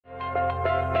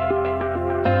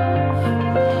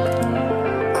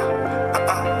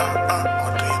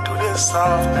this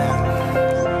often.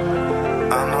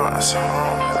 I know it's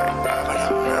wrong, like bad,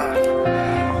 like a mirror.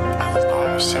 I just don't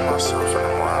even see myself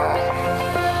anymore.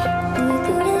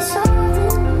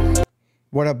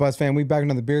 What up, Buzz fam? We back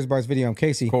another Beers Bars video. I'm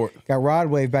Casey. Court. Got Rod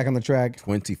Wave back on the track.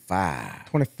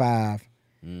 25.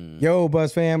 Yo,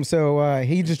 Buzz fam. So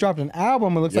he just dropped an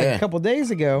album, it looks like a couple days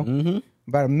ago.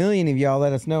 About 1 million of y'all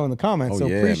let us know in the comments. So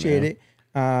appreciate it.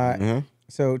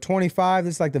 So 25,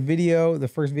 this is like the video, the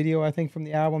first video, I think, from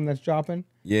the album that's dropping.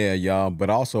 Yeah, y'all. But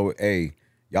also, hey,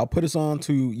 y'all put us on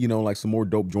to, you know, like some more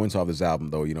dope joints off this album,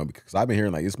 though, you know, because I've been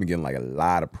hearing like it's been getting like a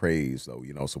lot of praise, though,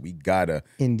 you know, so we gotta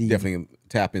definitely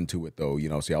tap into it, though, you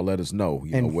know, so y'all let us know,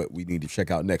 you know, what we need to check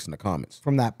out next in the comments.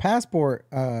 From that Passport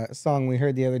song we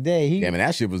heard the other day, man,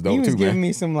 that shit was dope, he was too, giving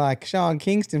me some like Sean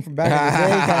Kingston from back in the day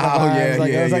kind of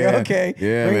vibes. I was like, okay,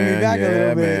 bring me back a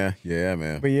little bit. Yeah,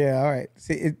 man. But yeah, all right.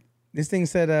 See, this thing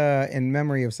said in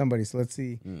memory of somebody, so let's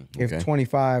see if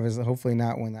 25 is hopefully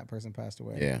not when that person passed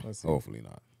away. Yeah, let's see. hopefully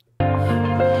not. Do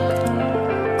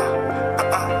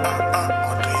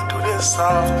you do this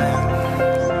often?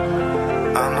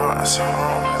 I know it's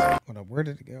wrong. Hold up, where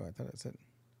did it go? I thought it said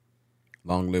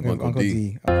Long live Uncle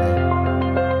D. Okay.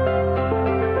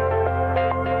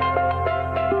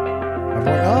 My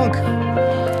boy Unc.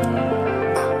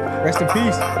 Rest in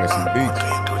peace. Rest in peace. Do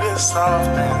you do this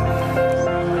often?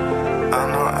 I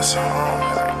know it's wrong.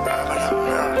 Like bad, like a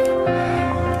mirror.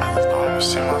 I just don't even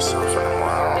see myself anymore.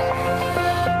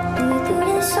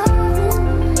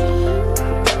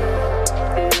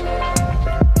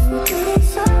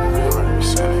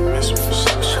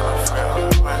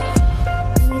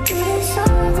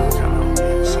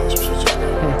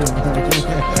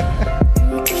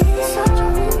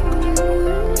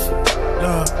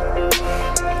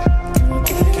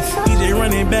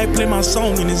 Back, play my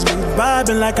song in this bitch.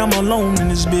 Vibing like I'm alone in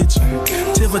this bitch.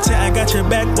 Tit for tat, I got your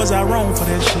back. Was I wrong for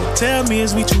that shit? Tell me,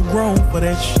 is we too grown for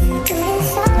that shit?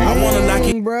 I wanna knock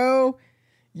it, bro.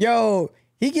 Yo,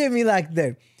 he gave me like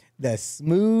the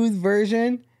smooth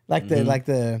version, like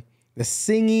the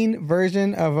singing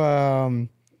version of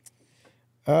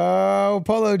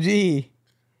Polo G.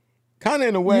 Kind of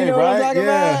in a way, you know right? What I'm talking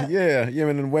about? Yeah,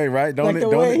 in a way, right? Don't like the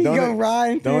way he gonna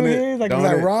ride through here. Like, was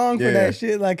I wrong for that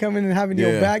shit? Like coming and having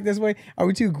your back this way? Are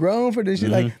we too grown for this shit?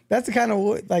 Like that's the kind of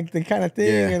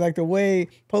thing, and like the way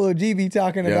Polo G be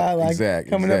talking about, like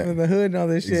coming up in the hood and all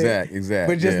this shit.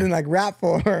 Exactly. But just in like rap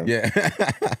form. Yeah.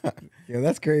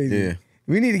 That's crazy. Yeah.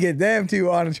 We need to get them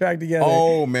two on the track together.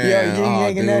 Oh man,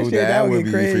 dude, that would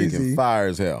be crazy. Freaking fire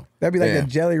as hell. That'd be like a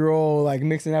jelly roll, like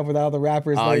mixing up with all the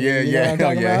rappers. Oh like, hell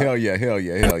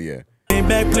yeah.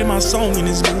 back, play my song in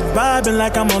this bitch. Vibing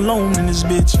like I'm alone in this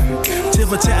bitch. Tit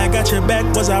for tat, I got your back.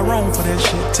 Was I wrong for that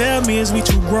shit? Tell me, is we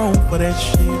too grown for that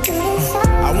shit?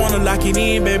 I wanna lock it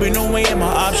in, baby, no way in my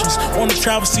options. Wanna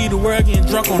travel, see the world, getting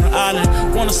drunk on the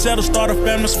island. Wanna settle, start a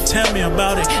family, so tell me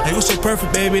about it. And you so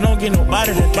perfect, baby, don't get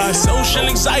nobody that by social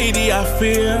anxiety I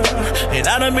feel. And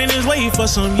I done been this way for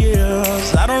some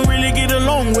years. I don't really get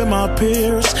along with my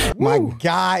peers. My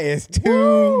guy is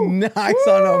too nice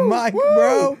on the mic,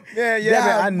 bro. Yeah,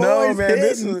 man, I know, man.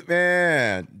 This is,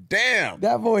 man, damn.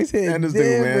 That voice hit this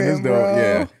dude, man, this dope,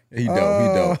 yeah. He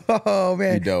dope. Oh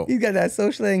man, he dope. He's got that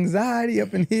social anxiety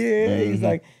up in here. He's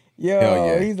like,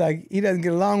 yo, he's like, he doesn't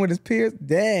get along with his peers.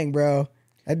 Dang, bro,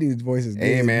 that dude's voice is.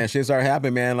 Hey big. man, shit start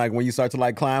happening, man. Like when you start to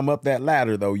like climb up that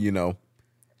ladder, though, you know.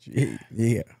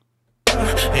 Yeah.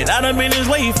 And I done been this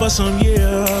way for some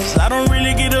years. I don't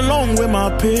really get along with my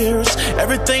peers.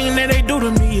 Everything that they do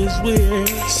to me is weird.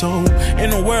 So,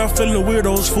 in a world full of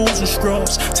weirdos, fools, and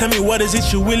scrubs, tell me what is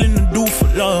it you're willing to do for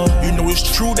love? You know it's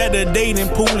true that the dating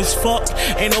pool is fucked.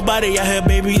 Ain't nobody out here,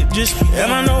 baby, it just be.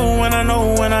 And I know, a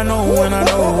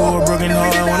broken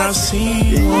heart when I see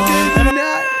you.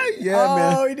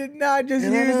 Oh, he did not just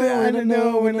use it. I don't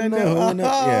know when I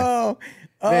know.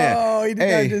 Man, oh, he did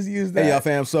not just use that. Hey, y'all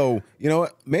fam, so, you know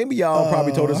what? Maybe y'all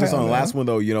probably told us this on the last one,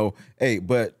 though, you know. Hey,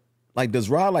 but, like, does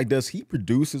he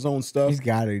produce his own stuff? He's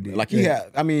got to do. Like,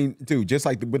 I mean, dude, just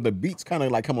like with the beats kind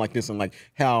of like come like this and like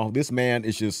how this man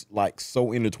is just like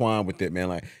so intertwined with it, man.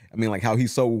 Like, I mean, like how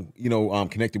he's so, you know,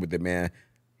 connected with it, man.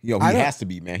 You know, he has to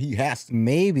be, man. He has to.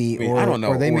 Maybe, I mean, I don't know.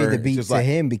 Or they made the beats to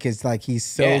him because, like, he's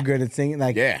so good at singing.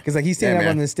 Like, because, like, he's standing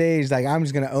up on the stage, like, I'm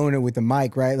just going to own it with the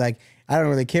mic, right? Like, I don't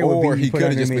really care what beat he could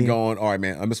have just been me. going, all right,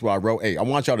 man, this is what I wrote. Hey, I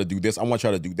want y'all to do this. I want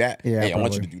y'all to do that. Yeah, hey, I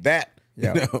want you to do that.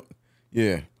 Yeah. You know?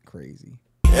 Yeah. Crazy.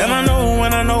 And I know,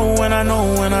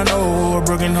 a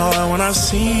broken heart when I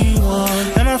see one.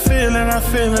 And I feel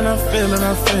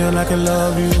like I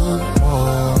love you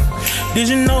more. Did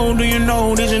you know, do you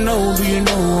know, did you know, do you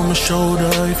know I'm a shoulder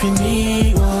if you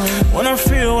need one? When I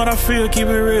feel what I feel, keep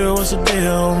it real, what's the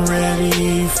deal I'm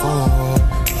ready for?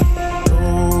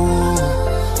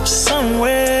 Oh,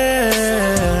 somewhere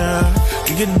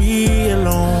we could be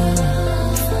alone,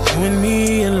 you and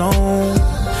me alone.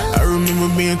 I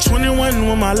remember being 21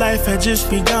 when my life had just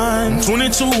begun.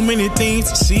 22, many things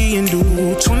to see and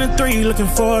do. 23, looking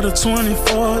forward to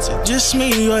 24. Is it just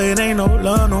me or it ain't no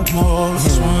love no more?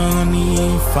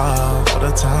 25, what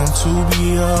a time to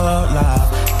be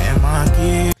alive. Am I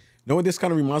getting? You know what this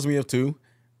kind of reminds me of too?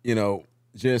 You know,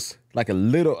 just like a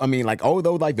little, I mean, like,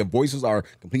 although like the voices are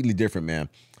completely different, man.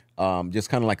 Just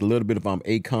kind of like a little bit of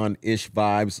Akon-ish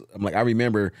vibes. I'm like, I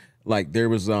remember like there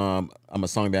was a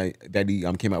song that he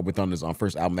came out with on his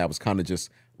first album that was kind of just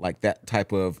like that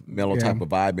type of mellow type of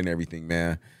vibe and everything,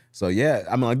 man. So yeah,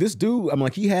 I'm like, this dude, I'm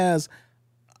like, he has,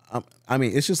 I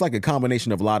mean, it's just like a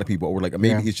combination of a lot of people, or like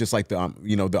maybe it's just like the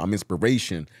you know, the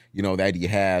inspiration, you know, that he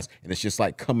has, and it's just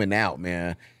like coming out,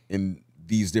 man, in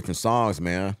these different songs,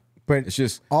 man. But it's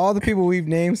just all the people we've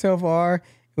named so far,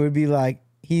 it would be like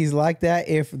he's like that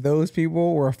if those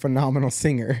people were a phenomenal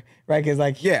singer, right? Because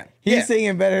like he's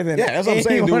singing better than that's what I'm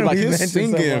saying, dude. Like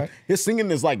his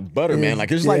singing is like butter, man.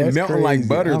 Like it's like melting like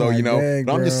butter, though, you know.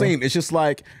 But I'm just saying, it's just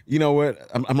like, you know what?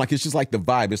 I'm like, it's just like the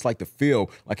vibe. It's like the feel.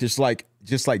 Like it's like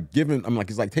just like giving. I'm like,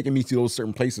 it's like taking me to those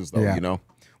certain places, though, you know.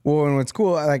 Well, and what's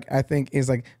cool, like I think, is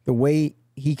like the way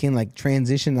he can like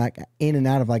transition like in and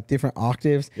out of like different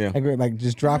octaves, like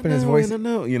just dropping his voice, you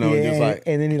know, just like,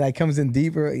 and then he like comes in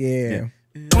deeper,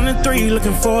 23,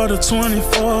 looking forward to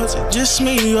 24. Is it just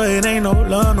me or it ain't no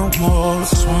love no more?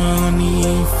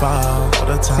 25, what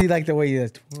a time. See, like the way he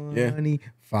does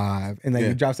 25, and like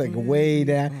he drops like way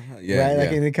down, right?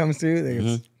 Like and it comes through.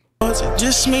 Is it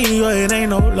just me or it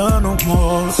ain't no love no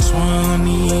more?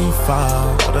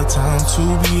 25, what a time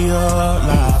to be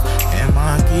alive. Am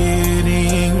I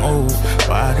getting old?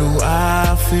 Why do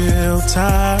I feel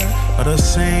tired of the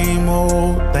same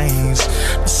old things,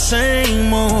 the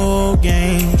same old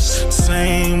games,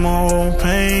 same old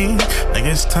pain? Like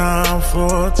it's time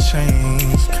for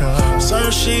change, cause some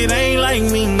shit ain't like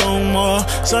me no more.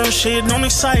 Some shit don't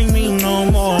excite me no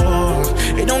more.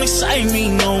 It don't excite me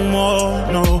no more.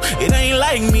 No, it ain't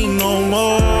like me no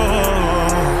more.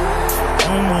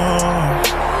 No more.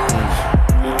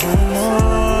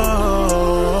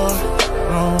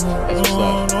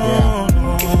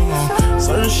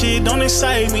 Shit don't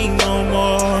excite me no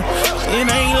more. It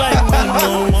ain't like me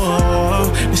no more.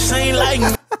 This ain't like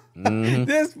me.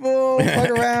 This fool fuck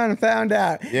around and found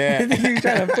out. Yeah. He was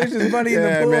trying to push his buddy in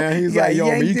the pool. Man. He's like, yo,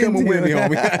 man, you coming with me,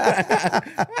 homie.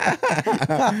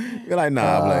 You're like,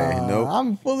 nah, I'm like, nope.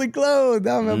 I'm fully clothed.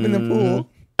 I'm up in the pool.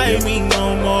 Like me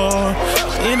no more.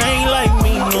 It ain't like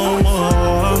me no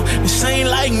more. This ain't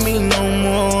like me no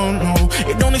more. No,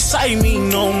 it don't excite me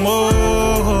no more.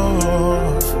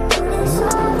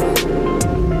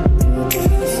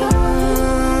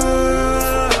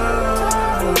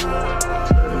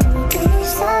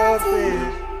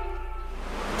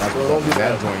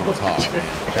 That joint was hot, man.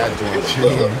 That joint was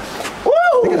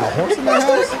Woo! They got a horse in their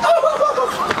house?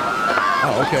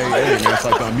 Oh, okay. Hey, man, it's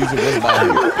like music was by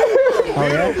here. Oh,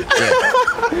 yeah?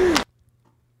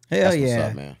 Hell yeah. What's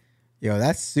up, man. Yo,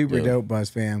 that's super dope, Buzz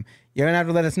fam. You're going to have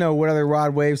to let us know what other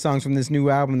Rod Wave songs from this new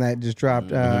album that just dropped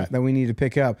that we need to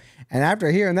pick up. And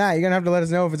after hearing that, you're going to have to let us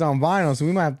know if it's on vinyl, so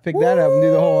we might have to pick that up and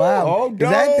do the whole album. Oh,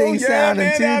 that thing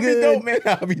sounding too good. Dope, man.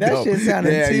 That shit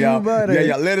sounding too butter.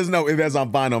 Yeah, let us know if that's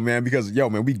on vinyl, man, because, yo,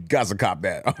 man, we got to cop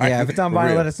that. All right? Yeah, if it's on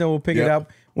vinyl, let us know. We'll pick it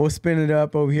up. We'll spin it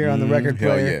up over here on the record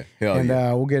player. Hell yeah.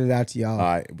 And we'll get it out to y'all. All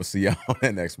right, we'll see y'all on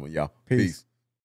that next one, y'all. Peace.